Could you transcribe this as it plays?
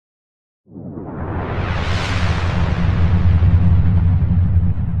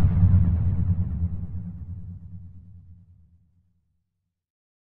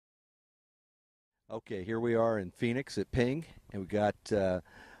Okay, here we are in Phoenix at Ping, and we got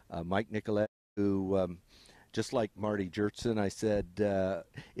Mike Nicolette, who, just like Marty Jertson, I said,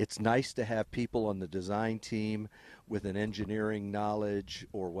 it's nice to have people on the design team with an engineering knowledge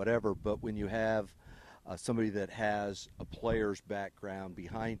or whatever, but when you have somebody that has a player's background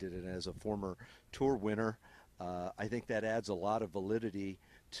behind it and as a former tour winner, I think that adds a lot of validity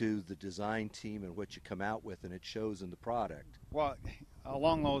to the design team and what you come out with, and it shows in the product. Well,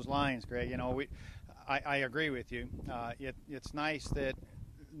 along those lines, Greg, I agree with you. It's nice that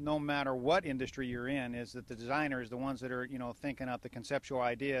no matter what industry you're in, is that the designers, the ones that are thinking up the conceptual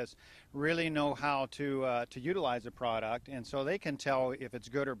ideas, really know how to utilize the product, and so they can tell if it's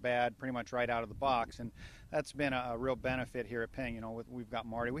good or bad pretty much right out of the box. And that's been a real benefit here at Ping. We've got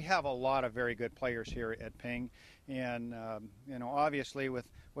Marty. We have a lot of very good players here at Ping, and obviously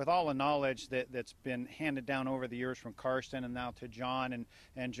with all the knowledge that's been handed down over the years from Karsten and now to John,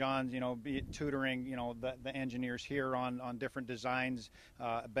 and John's tutoring the engineers here on different designs,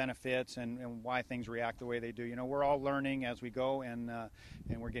 benefits, and why things react the way they do. We're all learning as we go, and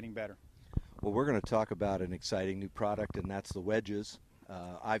we're getting better. Well, we're going to talk about an exciting new product, and that's the wedges.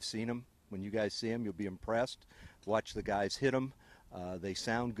 I've seen them. When you guys see them, you'll be impressed. Watch the guys hit them. They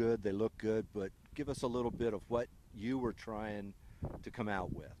sound good, they look good, but give us a little bit of what you were trying to come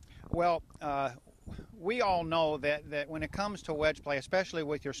out with. Well, we all know that when it comes to wedge play, especially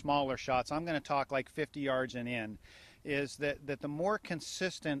with your smaller shots, I'm going to talk like 50 yards and in, is that the more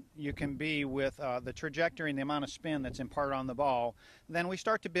consistent you can be with the trajectory and the amount of spin that's imparted on the ball, then we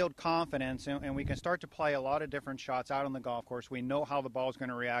start to build confidence, and we can start to play a lot of different shots out on the golf course. We know how the ball is going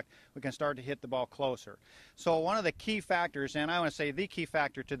to react. We can start to hit the ball closer. So one of the key factors, and I want to say the key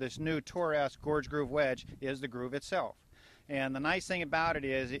factor to this new Tour-esque Gorge Groove wedge, is the groove itself. And the nice thing about it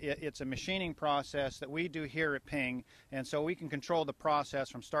is it's a machining process that we do here at Ping, and so we can control the process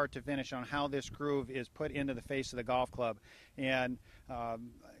from start to finish on how this groove is put into the face of the golf club. And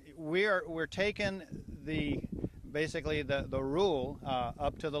we're taking basically the rule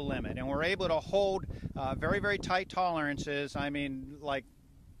up to the limit, and we're able to hold very, very tight tolerances. I mean, like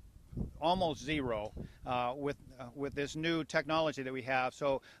almost zero with this new technology that we have,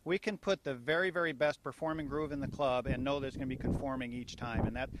 so we can put the very, very best performing groove in the club and know that it's going to be conforming each time,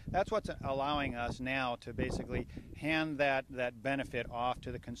 and that's what's allowing us now to basically hand that benefit off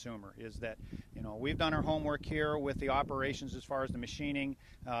to the consumer. Is that we've done our homework here with the operations as far as the machining.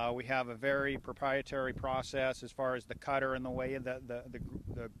 We have a very proprietary process as far as the cutter and the way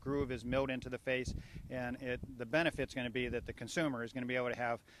the groove is milled into the face, and the benefit's going to be that the consumer is going to be able to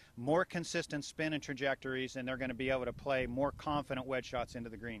have more consistent spin and trajectories, and they're going to be able to play more confident wedge shots into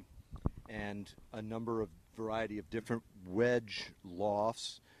the green. And a number of variety of different wedge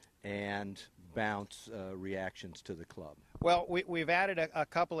lofts and bounce reactions to the club. Well, we've added a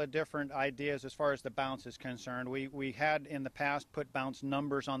couple of different ideas as far as the bounce is concerned. We had in the past put bounce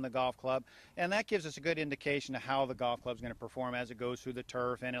numbers on the golf club, and that gives us a good indication of how the golf club is going to perform as it goes through the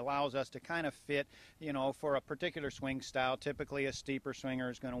turf, and it allows us to kind of fit, for a particular swing style. Typically a steeper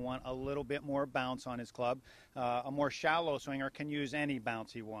swinger is going to want a little bit more bounce on his club. A more shallow swinger can use any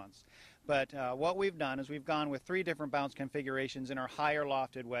bounce he wants. But what we've done is we've gone with 3 different bounce configurations in our higher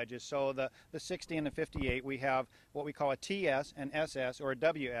lofted wedges. So the 60 and the 58, we have what we call a TS, an SS, or a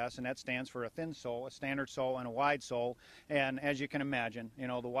WS, and that stands for a thin sole, a standard sole, and a wide sole. And as you can imagine,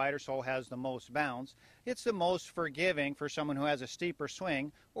 the wider sole has the most bounce. It's the most forgiving for someone who has a steeper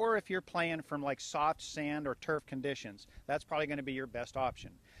swing, or if you're playing from like soft sand or turf conditions, that's probably going to be your best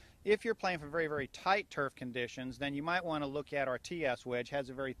option. If you're playing for very, very tight turf conditions, then you might want to look at our TS wedge. It has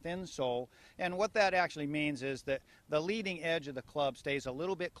a very thin sole, and what that actually means is that the leading edge of the club stays a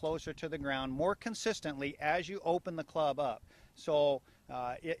little bit closer to the ground more consistently as you open the club up. So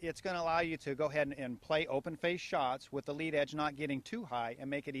it's going to allow you to go ahead and play open face shots with the lead edge not getting too high and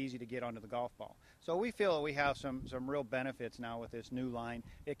make it easy to get onto the golf ball. So we feel that we have some real benefits now with this new line.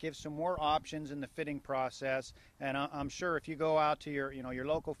 It gives some more options in the fitting process, and I'm sure if you go out to your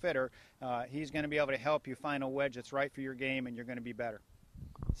local fitter, he's going to be able to help you find a wedge that's right for your game, and you're going to be better.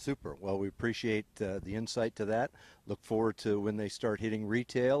 Super. Well, we appreciate the insight to that. Look forward to when they start hitting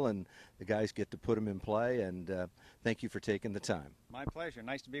retail and the guys get to put them in play, and thank you for taking the time. My pleasure.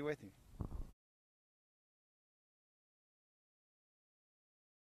 Nice to be with you.